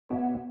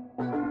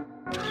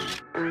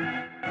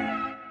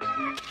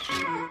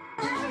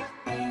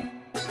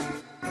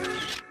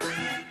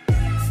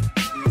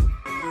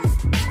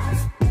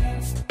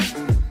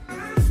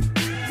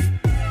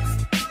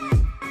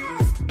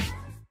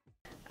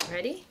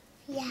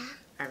Yeah.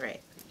 All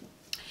right.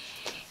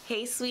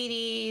 Hey,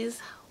 sweeties.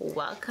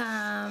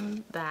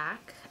 Welcome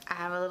back. I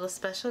have a little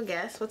special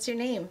guest. What's your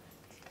name?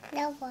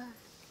 Noah.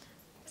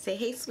 Say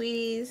hey,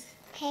 sweeties.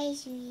 Hey,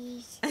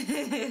 sweeties.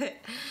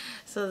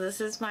 So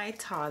this is my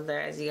toddler.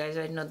 As you guys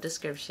already know the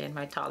description,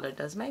 my toddler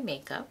does my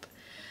makeup.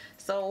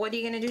 So what are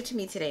you going to do to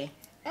me today?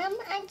 I'm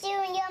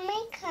doing your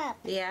makeup.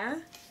 Yeah?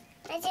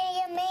 I'm doing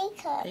your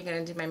makeup. Are you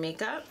going to do my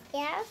makeup?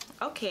 Yeah.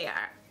 Okay.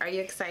 Are you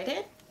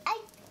excited?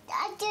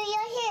 I do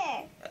your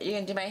hair. You're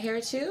going to do my hair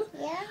too?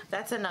 Yeah.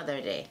 That's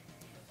another day.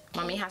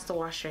 Mommy has to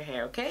wash her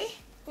hair, okay?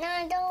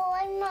 No,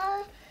 don't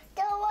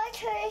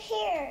wash her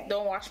hair.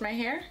 Don't wash my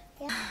hair?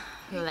 Yeah.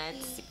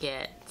 Let's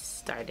get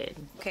started.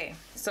 Okay,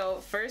 so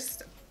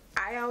first,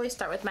 I always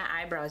start with my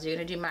eyebrows. You're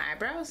gonna do my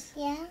eyebrows?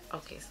 Yeah.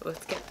 Okay, so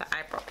let's get the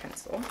eyebrow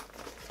pencil.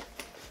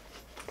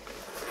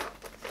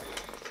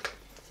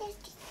 Let's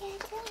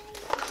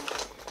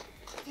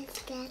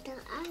get the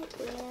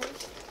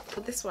eyebrows.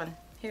 Put this one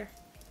here.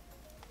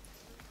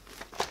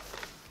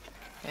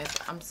 Yes,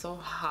 I'm so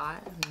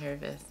hot. I'm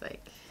nervous.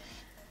 Like,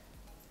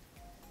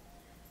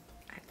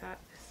 I thought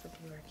this would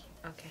be working.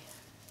 Okay,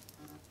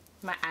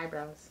 my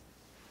eyebrows.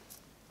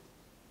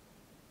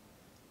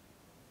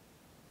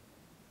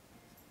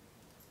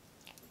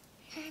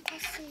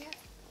 That's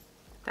enough.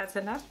 That's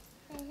enough?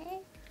 Mm-hmm.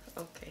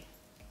 Okay.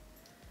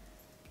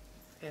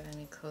 Okay, let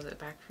me close it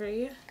back for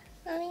you.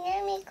 Mommy,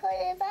 let me close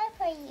it back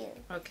for you.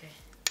 Okay.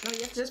 No, you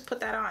have to just put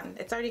that on.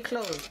 It's already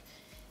closed.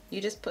 You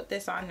just put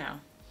this on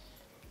now.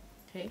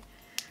 Okay.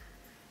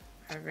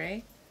 All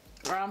right.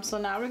 So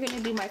now we're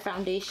gonna do my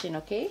foundation,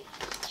 okay?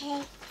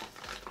 Okay.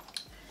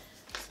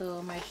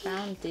 So my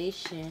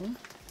foundation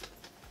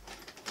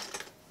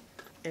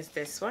is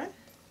this one.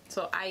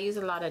 So I use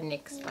a lot of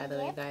NYX, by the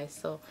way, guys.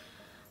 So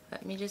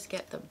let me just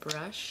get the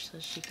brush so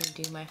she can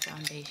do my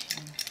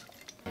foundation.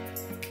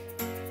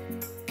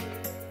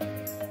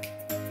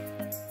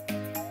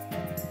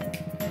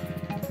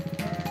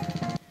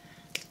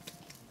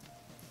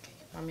 Okay,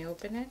 mommy,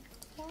 open it.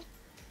 Yeah.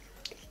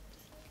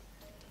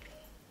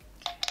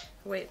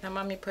 Wait, now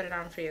mommy put it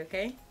on for you,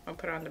 okay? I'll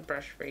put on the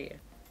brush for you.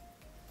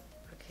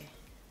 Okay.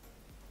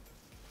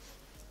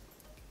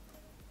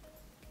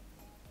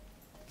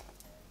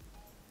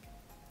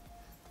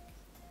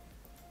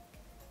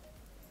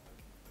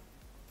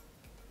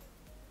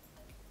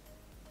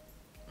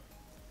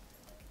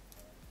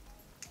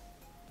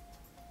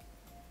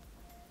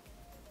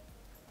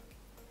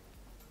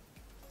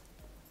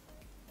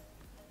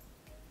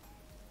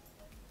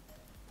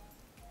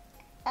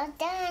 I'm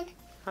done.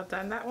 I've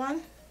done that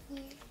one?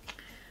 Yeah.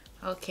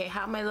 Okay,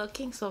 how am I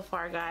looking so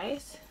far,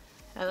 guys?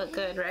 I look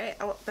good, right?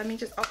 Oh, let me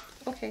just,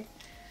 okay.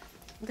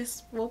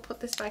 We'll put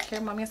this back here.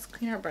 Mommy has to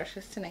clean her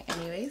brushes tonight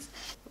anyways.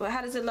 Well,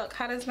 how does it look?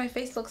 How does my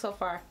face look so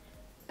far?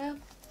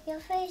 Your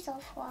face so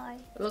far.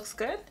 It looks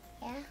good?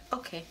 Yeah.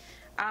 Okay.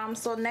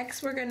 So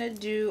next we're gonna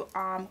do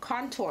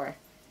contour.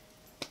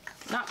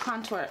 Not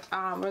contour.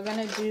 We're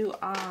gonna do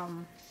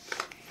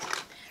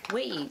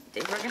wait,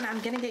 I'm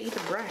gonna get you the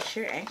brush.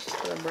 You're anxious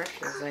for the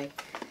brushes.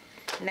 Like,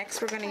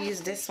 next we're gonna use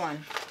this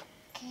one.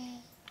 Okay.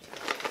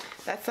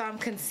 That's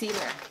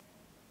concealer.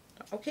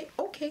 Okay,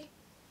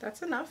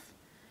 that's enough.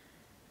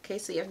 Okay,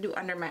 so you have to do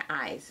under my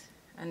eyes.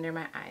 Under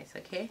my eyes,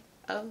 okay?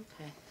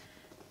 Okay.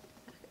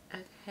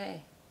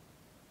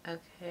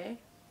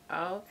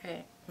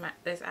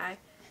 This eye.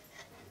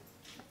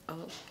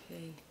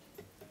 Okay.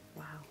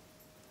 Wow.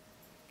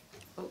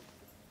 Oh.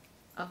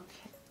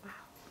 Okay. Wow.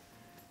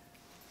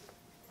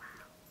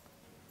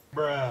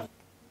 Bruh.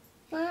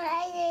 Mom,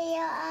 I did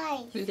your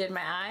eyes. You did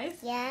my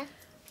eyes? Yeah.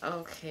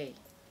 Okay.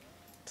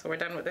 So we're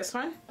done with this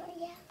one? Oh,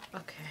 yeah.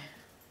 Okay.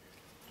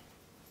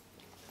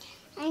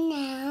 And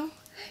now,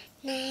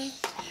 I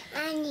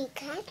need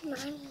cut,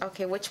 Mommy.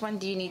 Okay, which one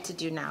do you need to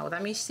do now?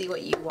 Let me see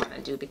what you want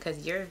to do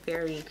because you're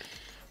very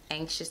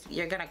anxious.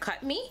 You're gonna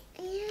cut me?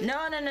 Yeah.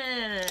 No.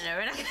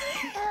 We're not.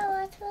 Oh,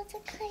 I'm supposed to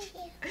cut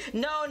you.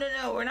 No.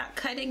 We're not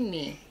cutting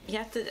me. You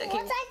have to. Okay.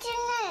 What I do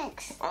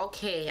next?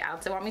 Okay.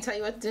 Want me to tell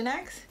you what to do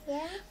next?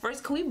 Yeah.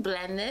 First, can we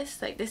blend this?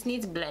 Like, this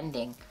needs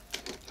blending.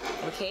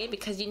 Okay,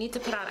 because you need to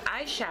put on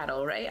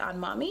eyeshadow, right, on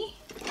mommy.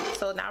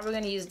 So now we're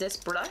gonna use this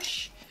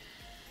brush,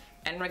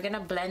 and we're gonna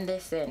blend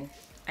this in.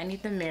 I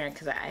need the mirror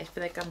because I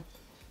feel like I'm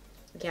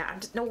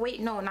just, no, wait,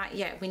 no, not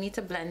yet. We need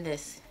to blend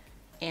this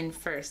in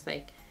first,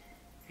 like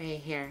right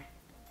here.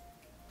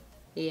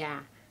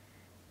 Yeah,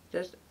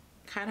 just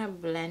kind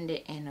of blend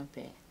it in a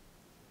bit.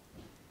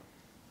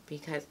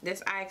 Because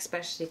this eye,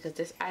 especially, because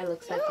this eye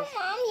looks like No,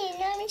 Mommy,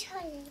 let me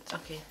try it.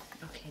 Okay,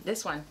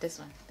 this one.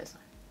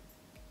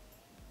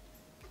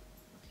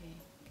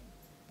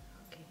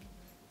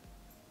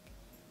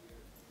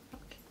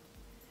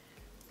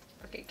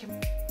 Okay, come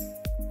on.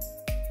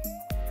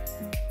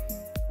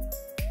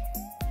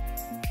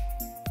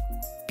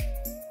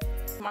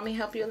 Mommy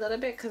help you a little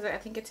bit because I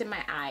think it's in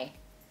my eye.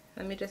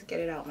 Let me just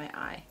get it out my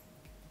eye.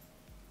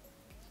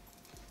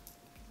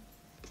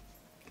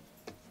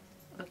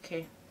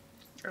 Okay.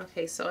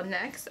 Okay, so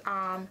next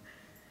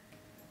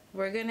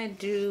we're gonna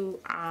do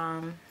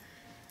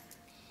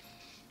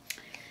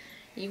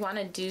You want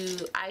to do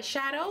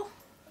eyeshadow?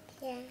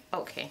 Yeah.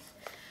 Okay.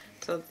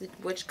 So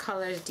which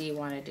colors do you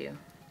want to do?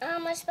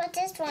 What about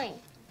this one?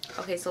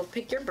 Okay, so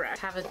pick your brush.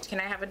 Can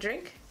I have a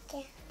drink?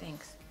 Yeah.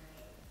 Thanks.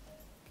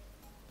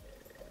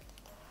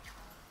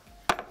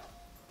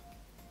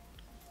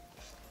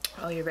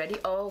 Oh, you ready?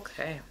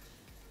 Okay.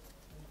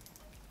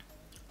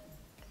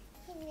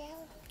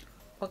 Yellow.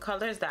 What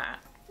color is that?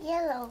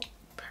 Yellow.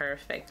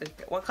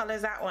 Perfect. What color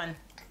is that one?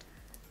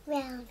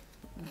 Brown.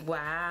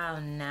 Wow,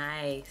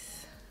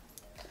 nice.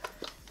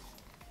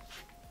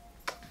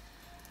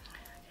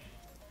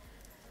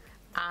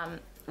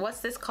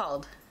 What's this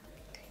called?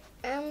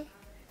 Oh.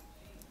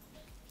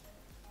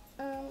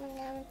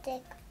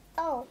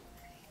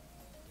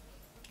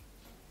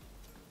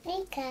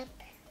 Makeup.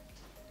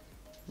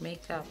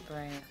 Makeup,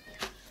 right?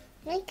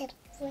 Makeup.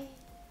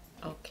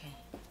 Okay.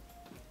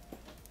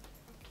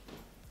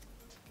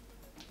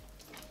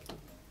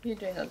 You're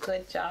doing a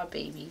good job,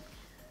 baby.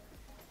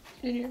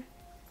 Junior.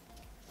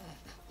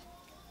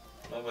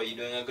 Mama, you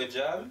doing a good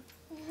job?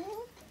 Mm-hmm.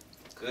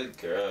 Good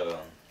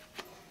girl.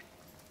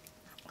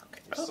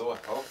 Okay. You're so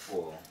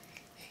helpful.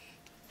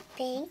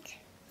 Pink.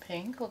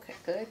 Pink? Okay,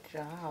 good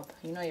job.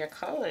 You know your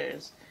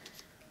colors.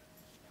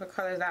 What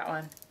color is that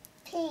one?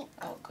 Pink.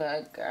 Oh,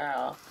 good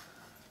girl.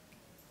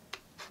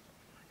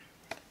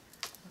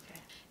 Okay.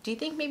 Do you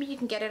think maybe you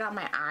can get it on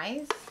my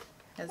eyes?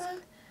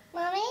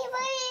 Mommy,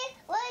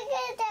 look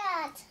at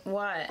that.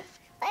 What?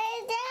 What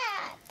is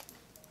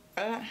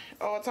that?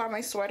 Oh, it's on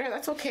my sweater?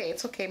 That's okay.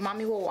 It's okay.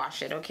 Mommy will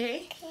wash it,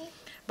 okay? Okay.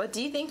 But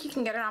do you think you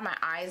can get it on my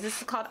eyes? This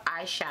is called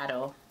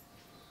eyeshadow.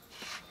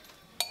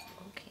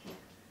 Okay.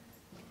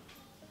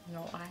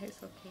 No eyes?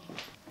 Okay.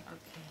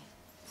 Okay.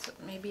 So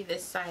maybe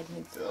this side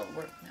needs a little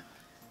work now.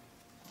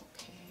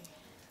 Okay.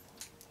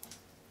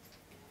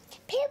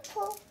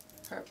 Purple.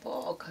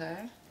 Purple,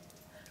 okay.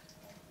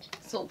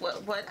 So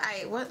what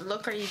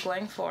look are you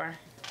going for?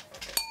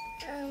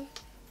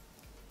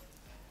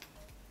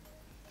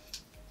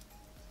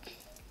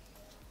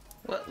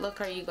 What look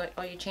are you going?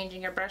 Are you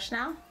changing your brush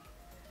now?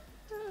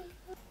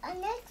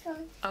 Next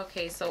one.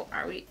 Okay, so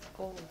are we?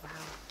 Oh wow.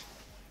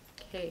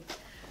 Okay.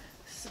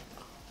 So,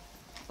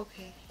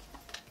 okay.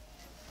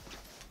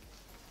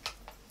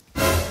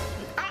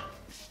 Ah!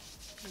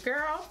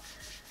 Girl,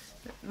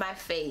 my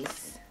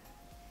face.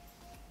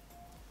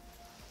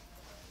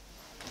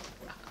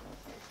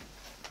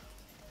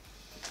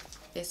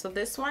 Okay, so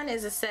this one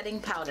is a setting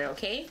powder,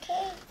 okay?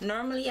 Okay.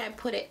 Normally I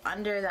put it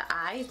under the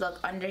eyes. Look,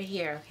 under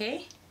here,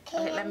 okay?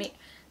 Okay, let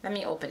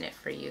me open it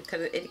for you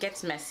because it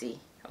gets messy,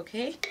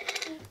 okay?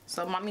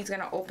 So mommy's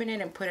gonna open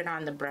it and put it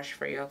on the brush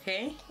for you,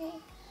 okay?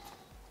 Okay.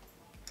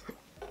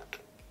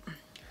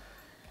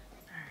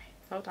 Alright,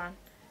 hold on.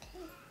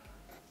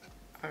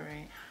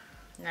 Alright.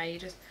 Now you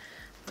just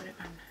put it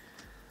on.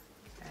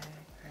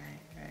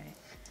 Right.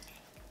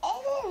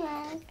 It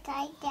looks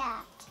like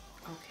that.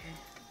 Okay.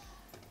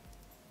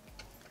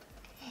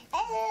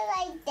 It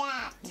like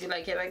that. You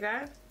like it like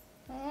that?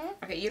 Hmm?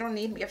 Okay, you don't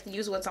need, you have to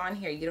use what's on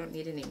here. You don't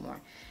need any more.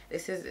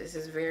 This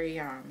is very,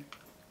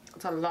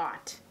 it's a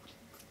lot.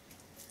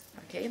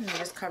 Okay, let me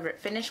just cover it.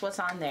 Finish what's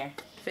on there.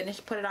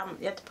 Finish, put it on,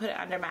 you have to put it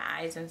under my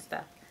eyes and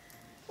stuff.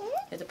 You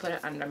have to put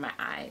it under my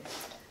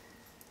eyes.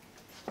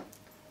 Okay,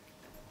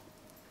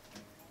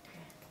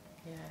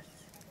 yes.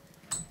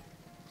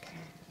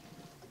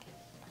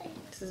 Okay.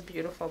 This is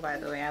beautiful, by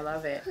the way. I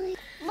love it. Mommy,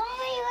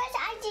 what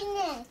I do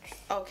next?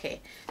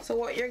 Okay, so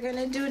what you're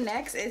gonna do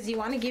next is you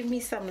want to give me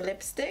some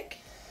lipstick.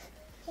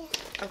 Yeah.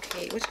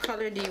 Okay, which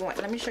color do you want?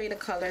 Let me show you the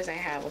colors I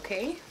have,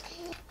 okay?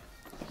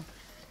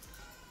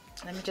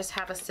 Let me just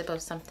have a sip of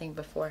something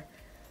before.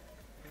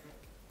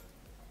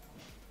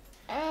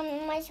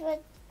 What's with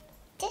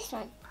this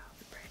one?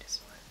 The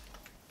brightest one.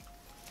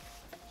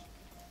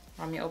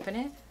 Want me to open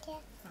it? Yeah.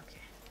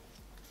 Okay.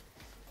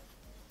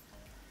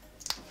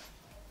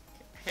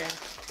 Here.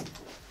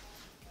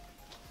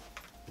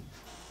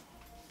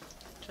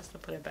 Just to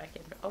put it back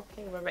in.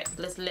 Okay, we're ready.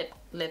 Let's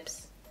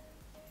lips.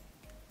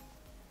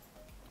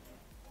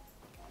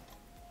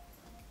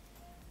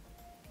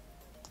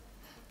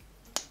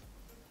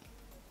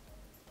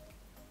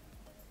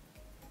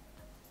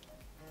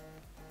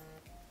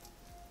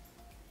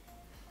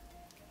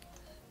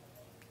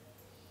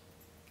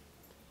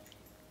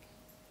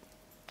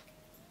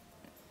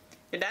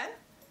 You're done?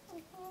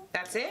 Mm-hmm.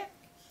 That's it?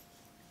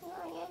 No,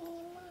 I need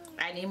more.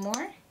 I need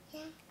more? Yeah.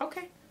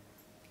 Okay.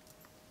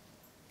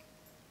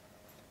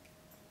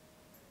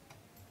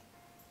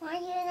 Why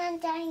are you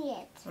not done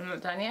yet? I'm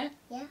not done yet?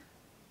 Yeah.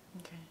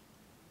 Okay.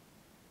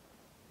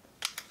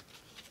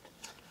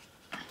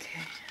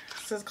 Okay.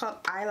 This is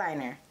called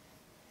eyeliner.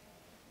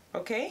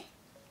 Okay?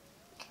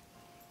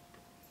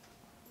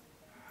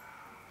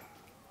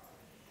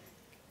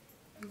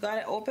 You got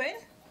it open?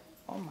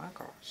 Oh my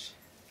gosh.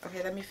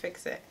 Okay, let me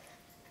fix it.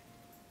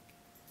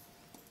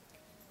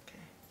 Okay.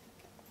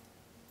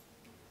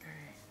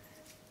 Alright.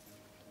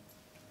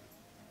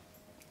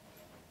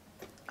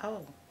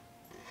 Oh.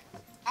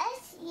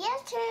 It's your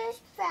turn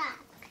back.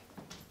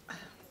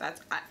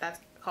 That's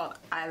called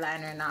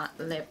eyeliner, not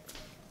lip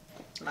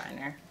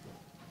liner.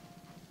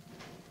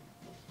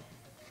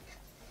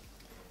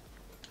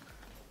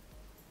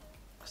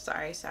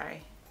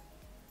 sorry.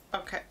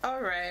 Okay,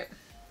 all right.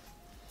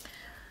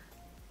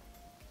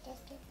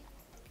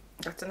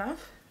 That's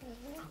enough?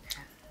 Mm-hmm.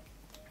 Okay.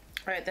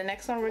 All right, the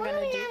next one we're Mommy,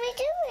 gonna do. let me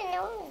do it.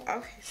 No.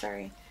 Okay,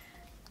 sorry.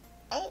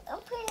 I'm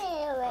putting it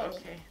already.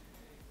 Okay.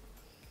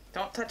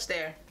 Don't touch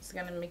there. It's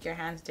gonna make your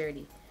hands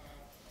dirty.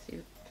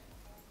 See?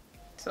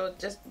 So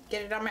just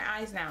get it on my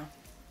eyes now.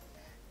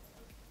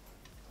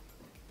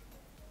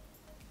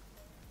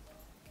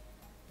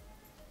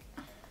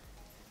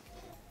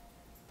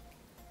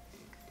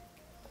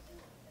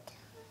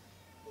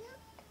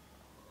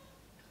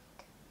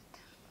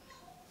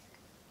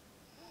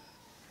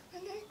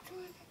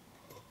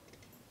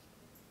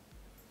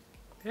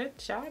 Good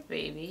job,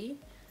 baby.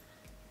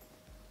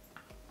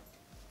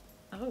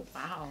 Oh,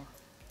 wow.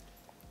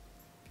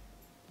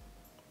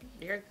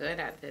 You're good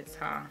at this,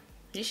 huh?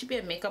 You should be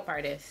a makeup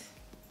artist.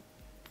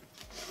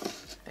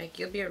 Like,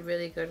 you'll be a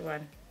really good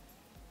one.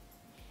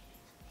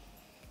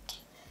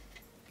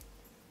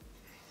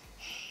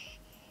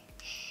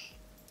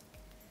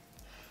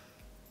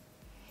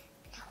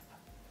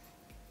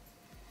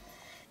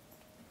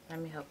 Let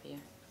me help you.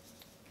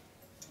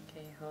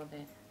 Okay, hold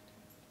it.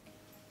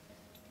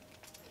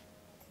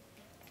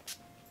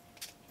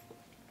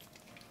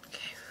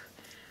 Okay.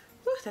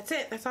 Whew, that's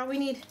it. That's all we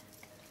need.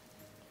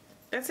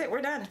 That's it.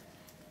 We're done.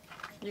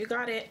 You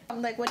got it.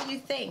 I'm like, what do you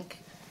think?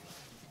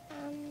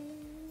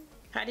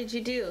 How did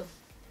you do?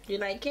 You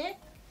like it?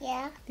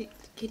 Yeah.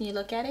 Can you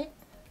look at it?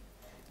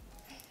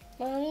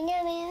 Mommy,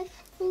 let me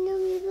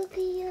look at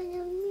you in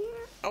the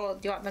mirror. Oh,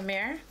 do you want the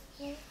mirror?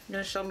 Yeah. You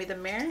want to show me the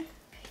mirror?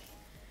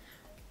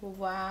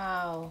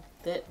 Wow.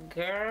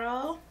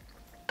 Girl.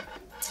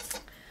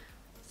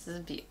 This is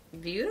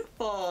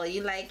beautiful.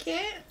 You like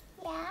it?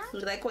 Yeah. You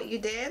like what you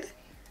did?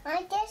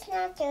 That's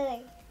not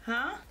good.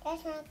 Huh?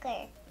 That's not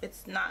good.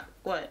 It's not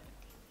what?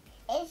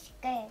 It's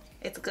good.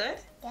 It's good?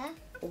 Yeah.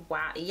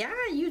 Wow. Yeah,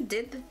 you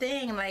did the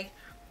thing. Like,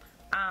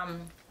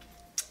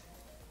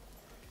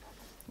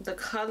 the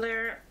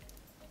color,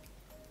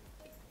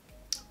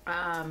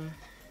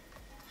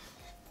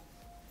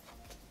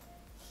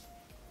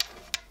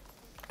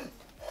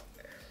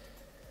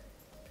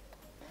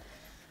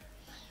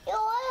 You're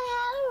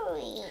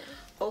hungry.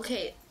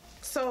 okay,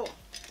 so,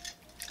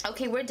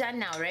 okay, we're done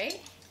now,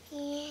 right?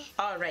 Yeah.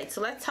 All right,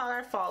 so let's tell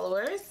our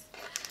followers.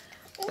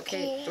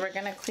 Okay, we're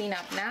gonna clean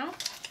up now.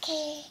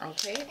 Okay.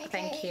 Okay,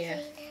 thank you.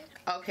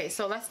 Okay,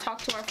 so let's talk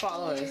to our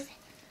followers.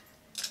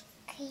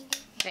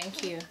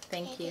 Thank you.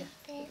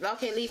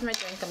 Okay, leave my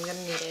drink. I'm gonna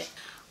need it.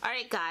 All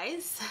right,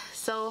 guys.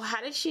 So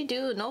how did she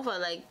do, Nova?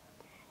 Like,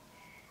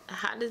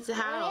 how?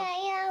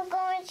 Yeah, I'm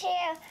going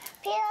to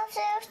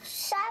Peter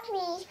stop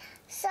me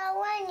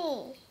some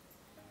money.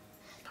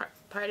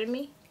 Pardon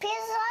me? Peter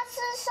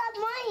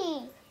some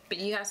money. But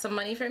you have some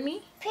money for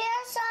me? Peter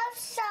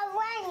some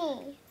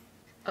money.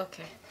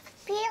 Okay.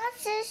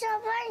 Peter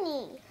some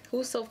money.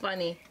 Who's so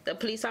funny? The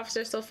police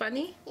officer's so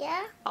funny?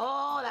 Yeah.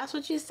 Oh, that's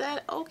what you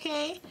said?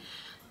 Okay.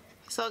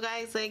 So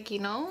guys, like, you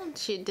know,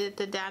 she did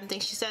the damn thing.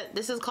 She said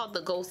this is called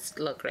the ghost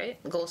look, right?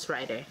 Ghost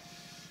rider.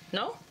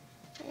 No?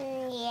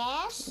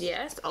 Yes.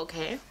 Yes?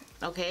 Okay.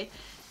 Okay.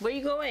 Where are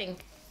you going?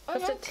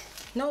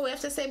 No, we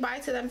have to say bye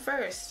to them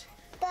first.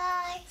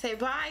 Bye. Say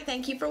bye.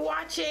 Thank you for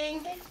watching.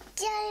 Bye.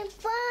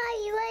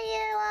 What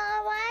you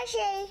are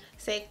watching?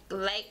 Say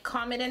like,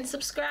 comment, and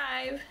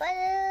subscribe.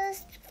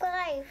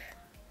 Subscribe.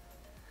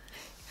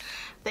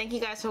 Thank you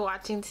guys for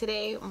watching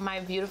today. My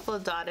beautiful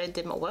daughter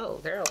did my... Whoa,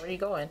 girl, where are you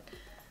going?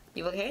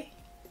 You okay?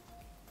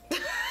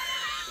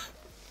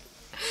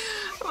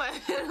 My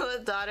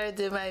little daughter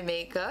did my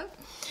makeup.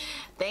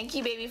 Thank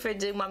you, baby, for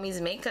doing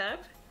mommy's makeup.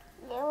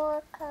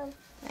 You're welcome.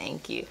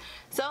 Thank you.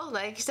 So,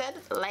 like I said,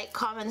 like,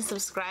 comment, and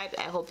subscribe.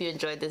 I hope you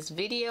enjoyed this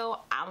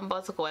video. I'm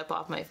about to go wipe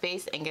off my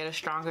face and get a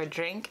stronger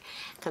drink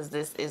because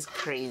this is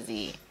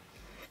crazy.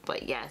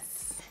 But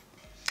yes.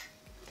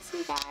 See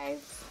you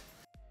guys.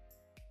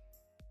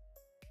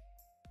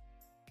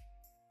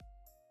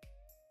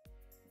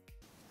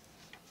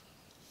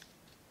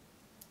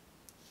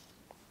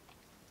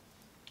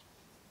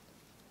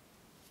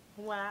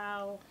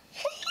 Wow.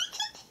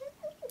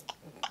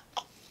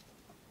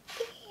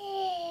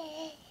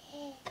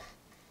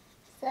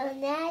 So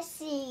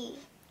nasty.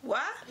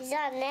 What? So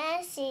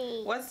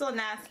nasty. What's so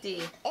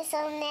nasty? It's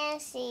so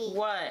nasty.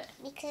 What?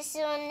 Because it's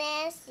so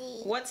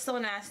nasty. What's so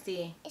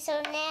nasty? It's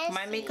so nasty.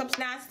 My makeup's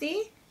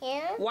nasty?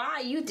 Yeah.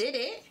 Why? You did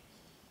it.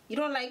 You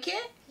don't like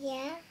it?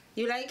 Yeah.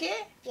 You like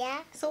it?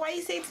 Yeah. So why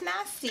you say it's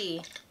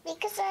nasty?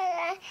 Because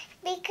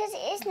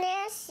it's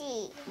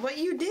nasty. But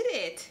you did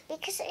it.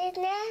 Because it's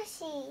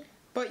nasty.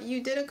 But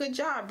you did a good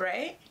job,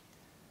 right?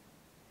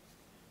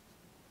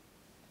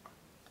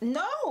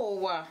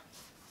 No!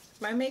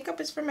 My makeup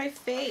is for my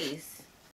face.